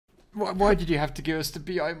Why did you have to give us the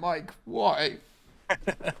BI mic? Why?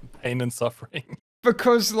 Pain and suffering.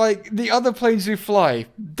 Because, like, the other planes we fly,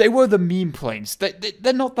 they were the meme planes.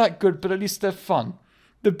 They're not that good, but at least they're fun.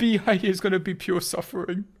 The BI is going to be pure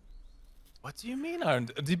suffering. What do you mean, Aaron?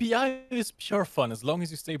 The BI is pure fun as long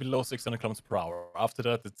as you stay below 600 kilometers per hour. After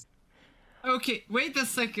that, it's... Okay, wait a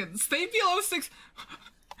second. Stay below 6...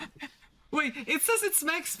 Wait, it says its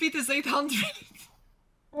max speed is 800.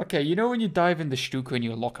 Okay, you know when you dive in the Stuka and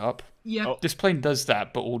you lock up? Yep. Oh, this plane does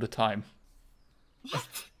that, but all the time. What?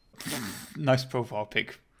 Nice profile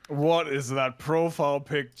pic. What is that profile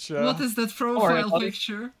picture? What is that profile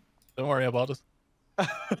picture? Don't worry about it.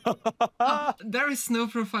 There is no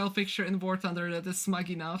profile picture in War Thunder that is smug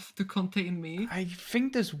enough to contain me. I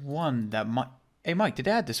think there's one that might... Hey Mike, did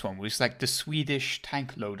they add this one? It was like the Swedish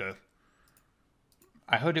tank loader.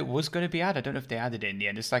 I heard it was going to be added. I don't know if they added it in the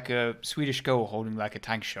end. It's like a Swedish girl holding like a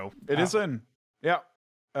tank show. It is in. Yeah.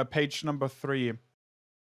 Page number 3.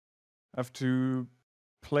 Have to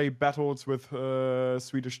play battles with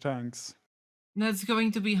Swedish tanks. That's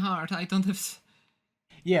going to be hard. I don't have...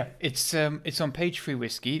 Yeah, it's on page 3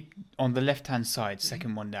 whiskey, on the left-hand side,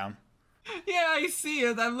 second one down. Yeah, I see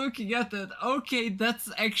it. I'm looking at it. Okay, that's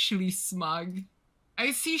actually smug.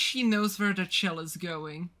 I see she knows where the shell is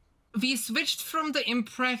going. We switched from the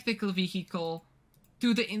impractical vehicle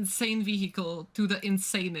to the insane vehicle to the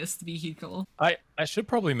insanest vehicle. I should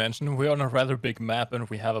probably mention we're on a rather big map and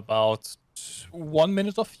we have about 1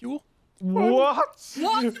 minute of fuel. What?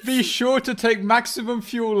 What? Be sure to take maximum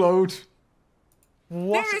fuel load.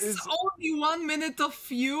 What There is only 1 minute of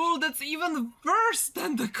fuel? That's even worse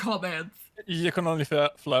than the Comet. You can only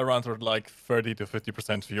fly around with like 30 to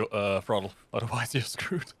 50% fuel, throttle, otherwise you're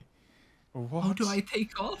screwed. What? How do I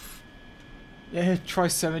take off? Yeah, try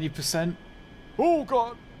 70%. Oh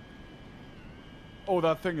god! Oh,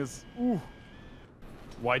 that thing is... Ooh.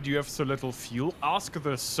 Why do you have so little fuel? Ask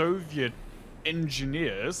the Soviet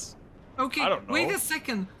engineers. Okay, I don't know. wait a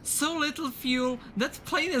second. So little fuel. That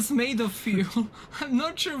plane is made of fuel. I'm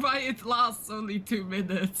not sure why it lasts only 2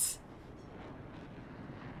 minutes.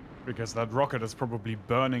 Because that rocket is probably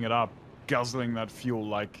burning it up, guzzling that fuel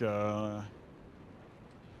like... now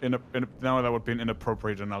that would be an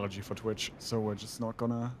inappropriate analogy for Twitch, so we're just not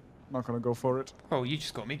gonna go for it. Oh, you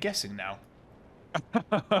just got me guessing now.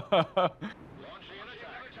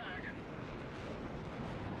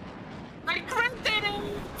 I cracked it!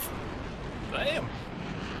 Damn!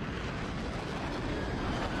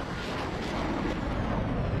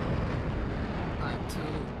 Time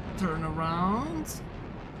to turn around.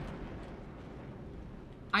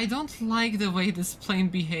 I don't like the way this plane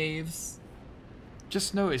behaves.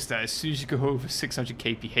 Just notice that as soon as you go over 600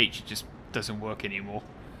 kph, it just doesn't work anymore.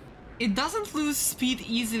 It doesn't lose speed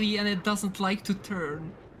easily and it doesn't like to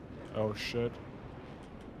turn. Oh shit.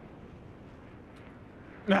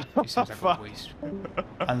 It seems like a waste.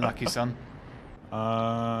 Unlucky, son.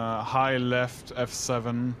 High left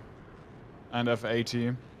F7 and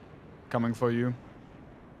F80 coming for you.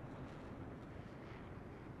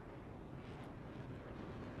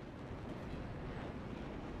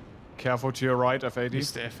 Careful to your right, F80.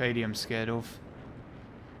 It's the F80 I'm scared of.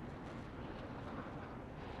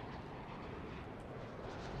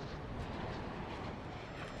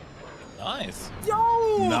 Nice.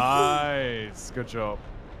 Yo! Nice, good job.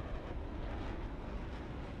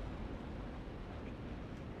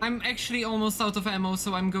 I'm actually almost out of ammo,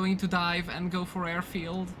 so I'm going to dive and go for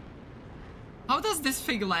airfield. How does this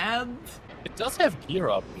thing land? It does have gear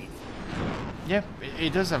up. Yeah,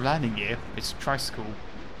 it does have landing gear. It's tricycle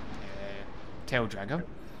tail dragger.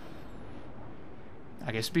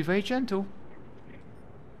 I guess be very gentle.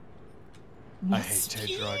 I hate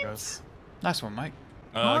tail draggers. Nice one, Mike.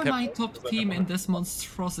 How am I top team in this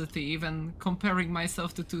monstrosity, even comparing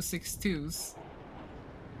myself to 262s?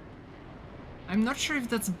 I'm not sure if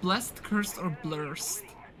that's blessed, cursed, or blurst.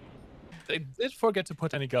 They did forget to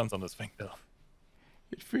put any guns on this thing, though.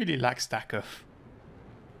 It really lacks stacker.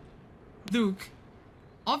 Duke,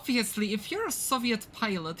 obviously, if you're a Soviet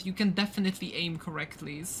pilot, you can definitely aim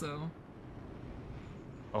correctly, so...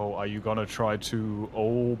 Oh, are you gonna try to...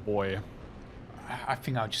 Oh boy. I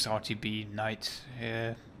think I'll just RTB Knight.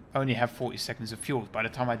 I only have 40 seconds of fuel. By the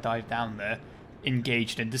time I dive down there,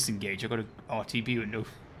 engaged and disengaged, I've got a RTB with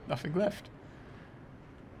nothing left.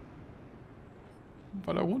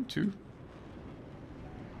 But I want to.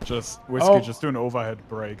 Just, Whiskey, just do an overhead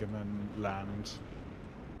brake and then land.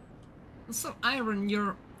 So, Iron,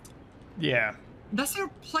 you're... Yeah. Does your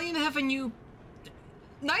plane have a new...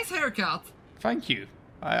 Nice haircut! Thank you.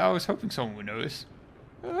 I was hoping someone would notice.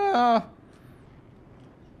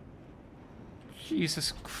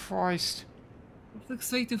 Jesus Christ. It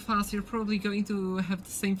looks way too fast. You're probably going to have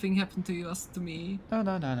the same thing happen to you as to me.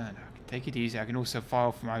 No. Take it easy. I can also fire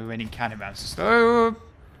off my remaining cannon rounds. So,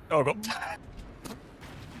 Oh god.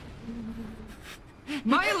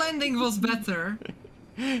 My landing was better.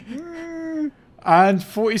 and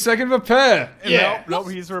 40-second repair. Yeah. No,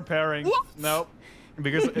 he's repairing. What? No.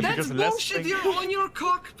 Because That's less bullshit. thing- You're on your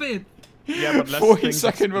cockpit. Yeah, but less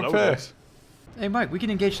 40-second things repair. exploded. Hey Mike, we can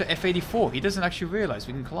engage the F-84. He doesn't actually realize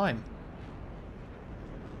we can climb.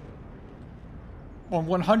 On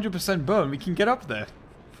 100% burn, we can get up there.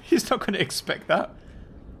 He's not going to expect that.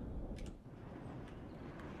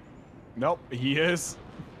 Nope, he is.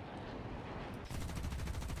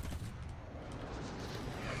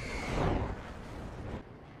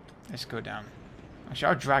 Let's go down. Actually,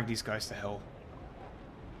 I'll drag these guys to hell.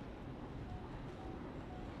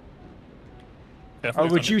 Yeah, Oh,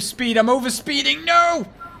 reduce speed. I'm overspeeding. No!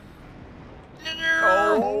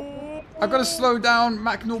 Oh. I gotta slow down.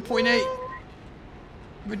 Mach 0.8.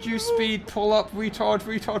 Reduce speed. Pull up.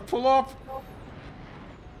 Retard. Pull up.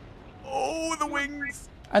 Oh, the wings.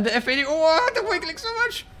 And the F-80. Oh, they're wiggling so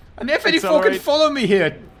much. And the F-84 can Accelerate. follow me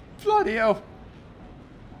here. Bloody hell.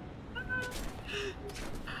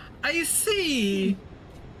 I see.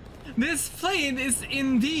 This plane is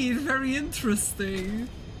indeed very interesting.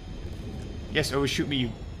 Yes, overshoot me,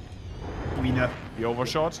 you wiener. He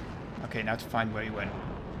overshot. Okay, now to find where he went.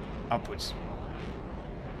 Upwards.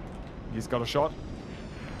 He's got a shot.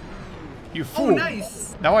 You Oh, fool.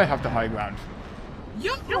 nice. Now I have the high ground.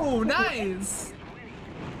 Yo, nice.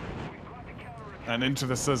 And into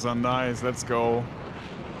the scissor. Nice. Let's go.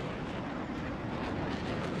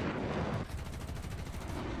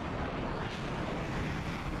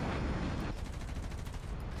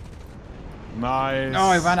 Nice. No,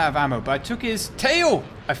 I ran out of ammo, but I took his tail.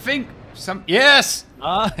 I think Yes.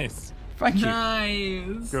 Nice. Thank you.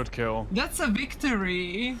 Nice. Good kill. That's a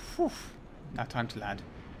victory. Whew. Now time to land.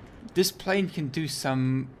 This plane can do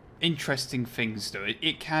some interesting things, though.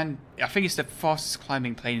 It can. I think it's the fastest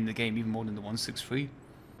climbing plane in the game, even more than the 163.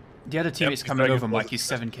 The other teammate's it's coming very over, good. Mike. He's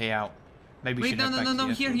 7k out. Maybe we Wait, should head back to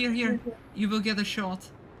the here, airfield. here. You will get a shot.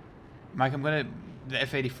 Mike, the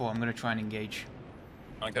F-84. I'm gonna try and engage,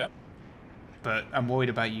 Okay. but I'm worried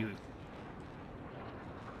about you.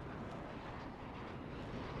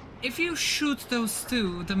 If you shoot those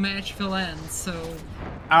two, the match will end, so...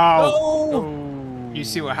 Ow! Oh. You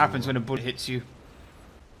see what happens when a bullet hits you.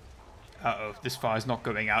 Uh-oh, this fire's not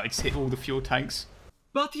going out. It's hit all the fuel tanks.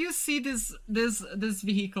 But you see, this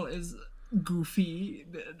vehicle is goofy.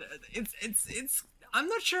 It's. I'm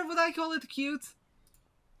not sure would I call it cute.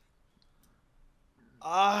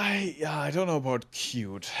 I don't know about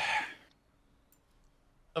cute.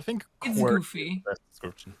 I think It's quirky goofy. is the best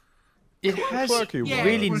description. It has quirky a word.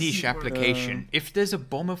 really Quirky niche word. application. If there's a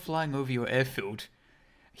bomber flying over your airfield,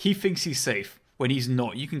 he thinks he's safe. When he's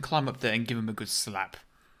not, you can climb up there and give him a good slap.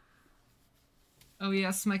 Oh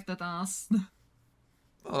yeah, smack that ass.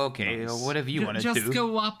 Okay, or whatever you want to Just do.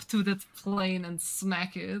 go up to that plane and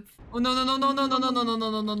smack it. Oh no,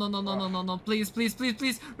 please,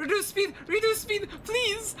 reduce speed,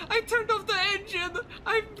 please. I turned off the engine.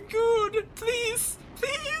 I'm good, please.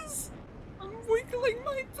 I'm wiggling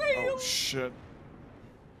my tail. Oh shit.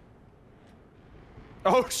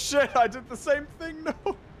 Oh shit, I did the same thing,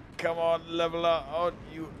 no. Come on, level up. Oh,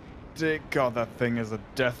 you dick. God, that thing is a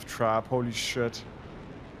death trap. Holy shit.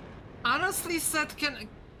 Honestly, Seth, can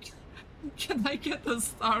I get a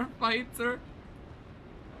starfighter?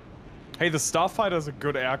 Hey, the Starfighter is a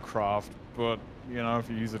good aircraft, but, you know, if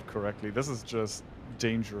you use it correctly, this is just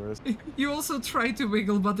dangerous. You also try to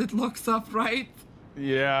wiggle, but it locks up, right?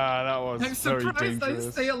 Yeah, that was I'm very surprised I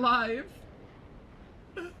dangerous. stay alive.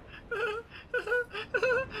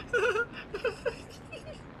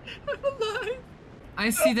 I'm alive. I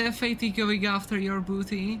see the F-80 going after your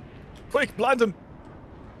booty. Quick, blind him!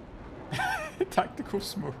 Tactical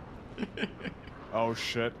smoke. Oh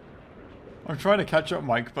shit. I'm trying to catch up,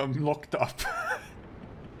 Mike, but I'm locked up.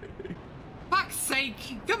 Fuck's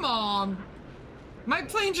sake, come on. My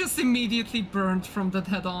plane just immediately burned from that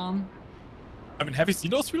head-on. I mean, have you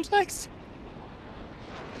seen those fuel tanks?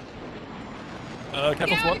 Captain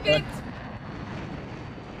Yeah, I Swan? did.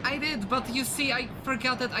 I did, but you see, I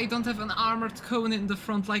forgot that I don't have an armored cone in the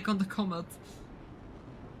front like on the Comet.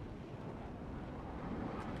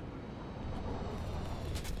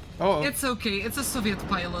 Oh, It's okay, it's a Soviet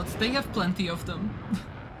pilot. They have plenty of them.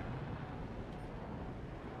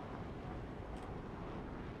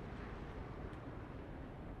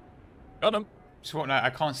 Got him. so what now? I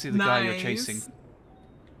can't see the guy you're Nice. chasing.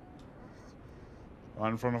 Right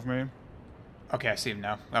in front of me. Okay, I see him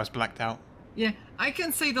now. I was blacked out. Yeah, I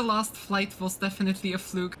can say the last flight was definitely a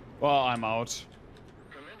fluke. Well, I'm out.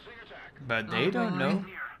 But they don't know.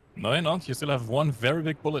 No, you're not. You still have one very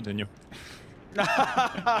big bullet in you.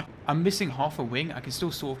 I'm missing half a wing. I can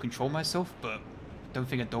still sort of control myself, but don't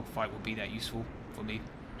think a dogfight will be that useful for me.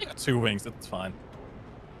 You got 2 wings, that's fine.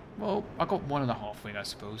 Well, I got 1.5 wing, I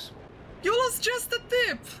suppose. You lost just a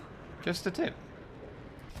tip! Just a tip.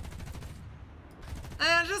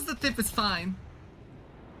 Just the tip is fine.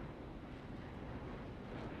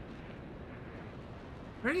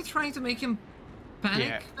 Really trying to make him panic?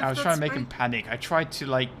 Yeah, with I was that trying to make spray? him panic. I tried to,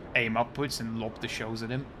 like, aim upwards and lob the shells at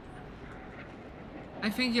him. I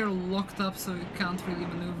think you're locked up, so you can't really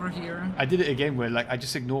maneuver here. I did it again where, like, I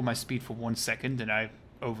just ignored my speed for 1 second and I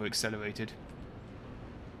over-accelerated.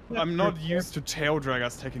 I'm not used to tail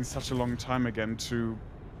draggers taking such a long time again to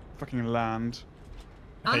fucking land.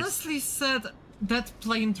 Honestly said, that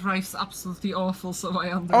plane drives absolutely awful, so I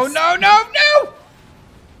Oh, understand. no, no, no!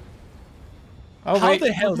 Oh, How wait.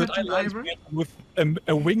 the hell did I happened, land Ivor? with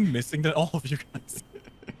a wing missing than all of you guys?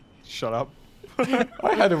 Shut up.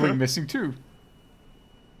 I had a wing missing too.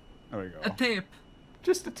 There we go. A tip.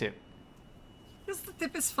 Just a tip. Just the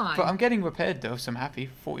tip is fine. But I'm getting repaired though, so I'm happy.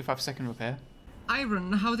 45-second repair.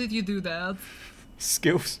 Iron, how did you do that?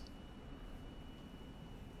 Skills.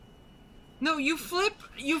 No, you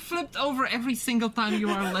flipped over every single time you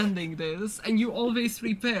are landing this, and you always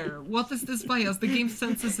repair. What is this bias? The game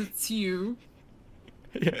senses it's you.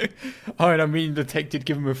 Yeah. Alright, I mean, the tech did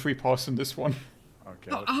give him a free pass on this one.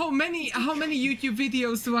 Okay. How many YouTube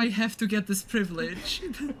videos do I have to get this privilege?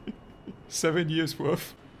 7 years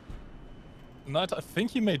worth. Knight, I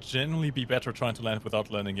think you may genuinely be better trying to land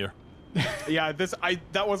without landing here. Yeah,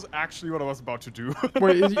 that was actually what I was about to do.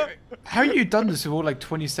 Wait, how you done this with all like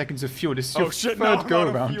 20 seconds of fuel? This is your Oh shit, now third I'm go out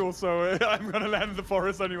of around. fuel, so I'm gonna land in the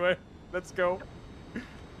forest anyway. Let's go.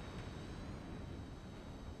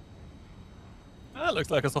 Looks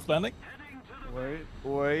like a soft landing. Wait,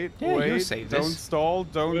 Yeah, you'll wait. save Don't this. stall,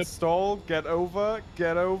 don't Good. stall. Get over,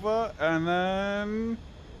 and then...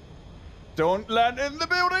 Don't land in the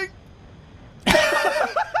building!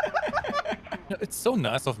 It's so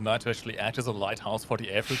nice of Knight to actually act as a lighthouse for the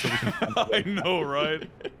airfield so we can... I know, right?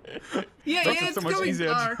 Yeah, That's yeah, just it's so much going easier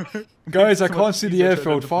to- dark. Guys, I So can't much see the easier to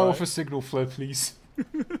airfield. Fire identify. off a signal flare, please.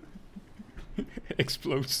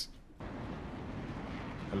 Explodes.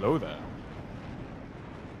 Hello there.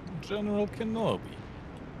 General Kenobi.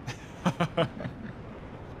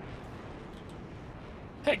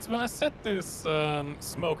 Hex, when I said this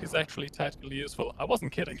smoke is actually tactically useful, I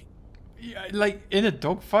wasn't kidding. Yeah, like in a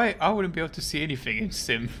dogfight, I wouldn't be able to see anything in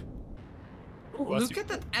Sim. Ooh, Look at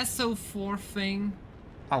that SO4 thing.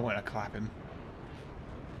 I want to clap him.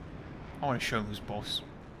 I want to show him who's boss.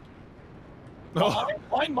 Oh,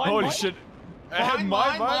 Mine, holy mine. shit.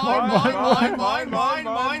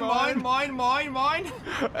 Mine.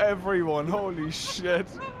 Everyone, holy shit.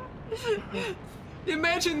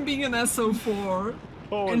 Imagine being an SO4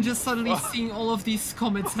 Holy and just suddenly fuck. seeing all of these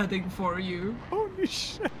comets heading for you. Holy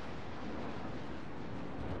shit.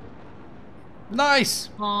 Nice!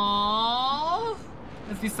 Aww.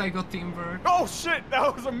 At least I got teamwork. Oh shit,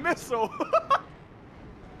 that was a missile.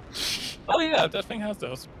 Oh yeah, that thing has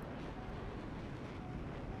those.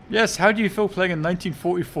 Yes, how do you feel playing a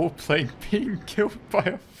 1944 plane being killed by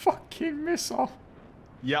a fucking missile?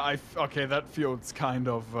 Yeah, okay, that feels kind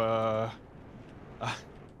of,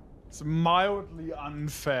 it's mildly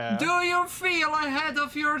unfair. Do you feel ahead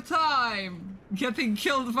of your time? Getting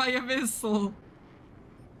killed by a missile.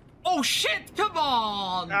 Oh shit, come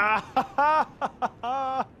on!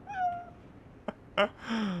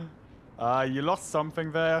 You lost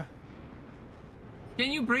something there.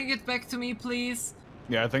 Can you bring it back to me, please?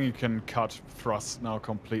 Yeah, I think you can cut thrust now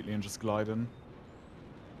completely and just glide in.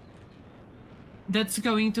 That's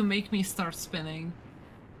going to make me start spinning.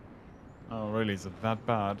 Oh, really? Is it that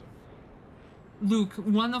bad? Luke,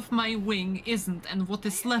 one of my wing isn't, and what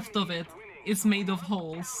is left of it is made of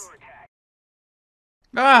holes.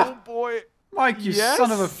 Ah! Oh boy! Mike, you Yes?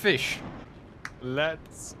 son of a fish.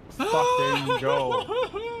 Let's fucking go.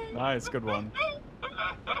 Nice, good one.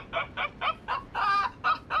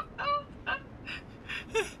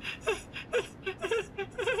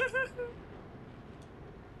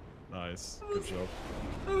 Nice, good job.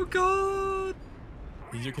 Oh god!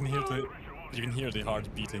 You can hear the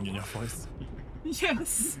heart beating in your voice.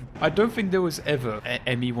 Yes! I don't think there was ever a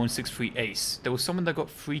ME163 ace. There was someone that got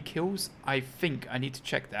 3 kills. I think I need to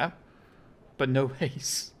check that. But no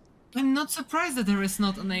ace. I'm not surprised that there is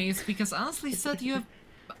not an ace, because honestly said you have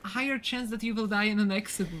a higher chance that you will die in an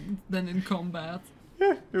accident than in combat.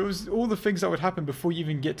 Yeah, it was all the things that would happen before you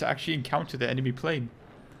even get to actually encounter the enemy plane.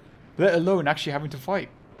 Let alone actually having to fight.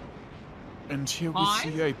 And here we Mine?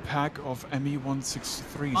 see a pack of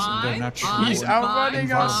ME-163s in their Mine, natural mine, He's outrunning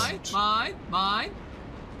mine, us. mine.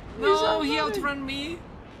 No, he outrun me.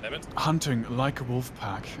 Damn it. hunting like a wolf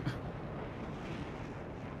pack.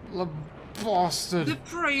 The bastard. The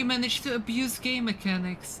prey managed to abuse game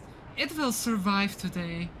mechanics. It will survive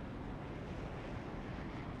today.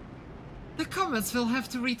 The comets will have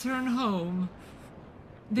to return home.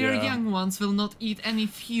 Their Yeah. young ones will not eat any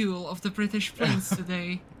fuel of the British planes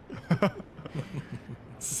today.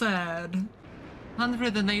 Sad.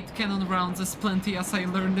 108 cannon rounds is plenty, as I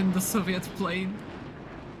learned in the Soviet plane.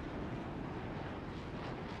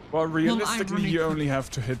 Well, realistically, you ironic- only have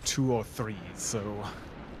to hit 2 or 3, so...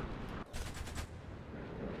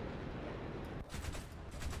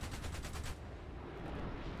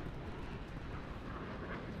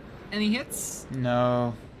 Any hits?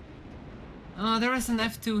 No. There is an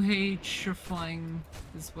F2H flying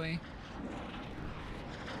this way.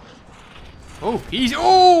 Oh,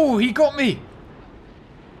 he got me.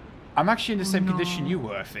 I'm actually in the same no. condition you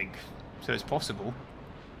were, I think. So it's possible.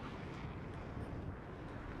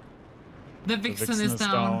 The The Vixen is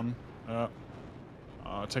down.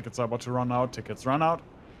 Tickets are about to run out. Tickets run out.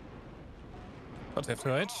 What,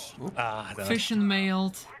 F2H? Ah, damn it. Fission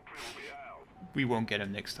mailed. We won't get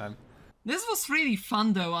him next time. This was really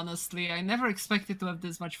fun though, honestly. I never expected to have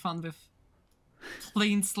this much fun with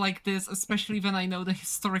planes like this, especially when I know the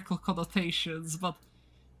historical connotations, but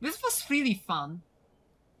this was really fun.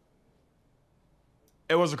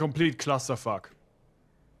 It was a complete clusterfuck.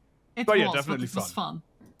 It But was, yeah, definitely but it was fun.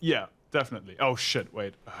 Yeah, definitely. Oh shit,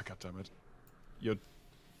 wait. God damn it.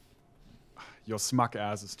 Your smug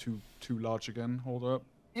ass is too large again. Hold up.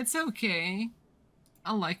 It's okay.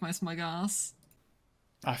 I like my smug ass.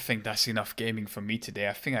 I think that's enough gaming for me today.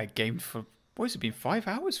 I think I gamed for, what has it been, 5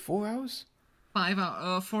 hours? 4 hours?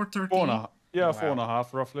 4:30. 4.5. Yeah, Wow.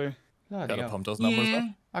 4.5 roughly. Bloody Gotta hell. pump those numbers Yeah. up.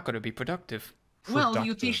 I gotta be productive. Well,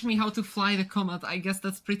 you Productive. teach me how to fly the comet. I guess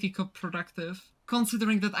that's pretty productive,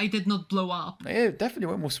 considering that I did not blow up. It definitely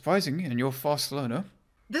went more surprising, and you're a fast learner.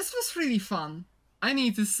 This was really fun. I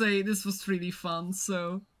need to say this was really fun,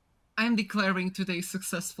 so I'm declaring today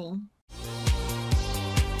successful.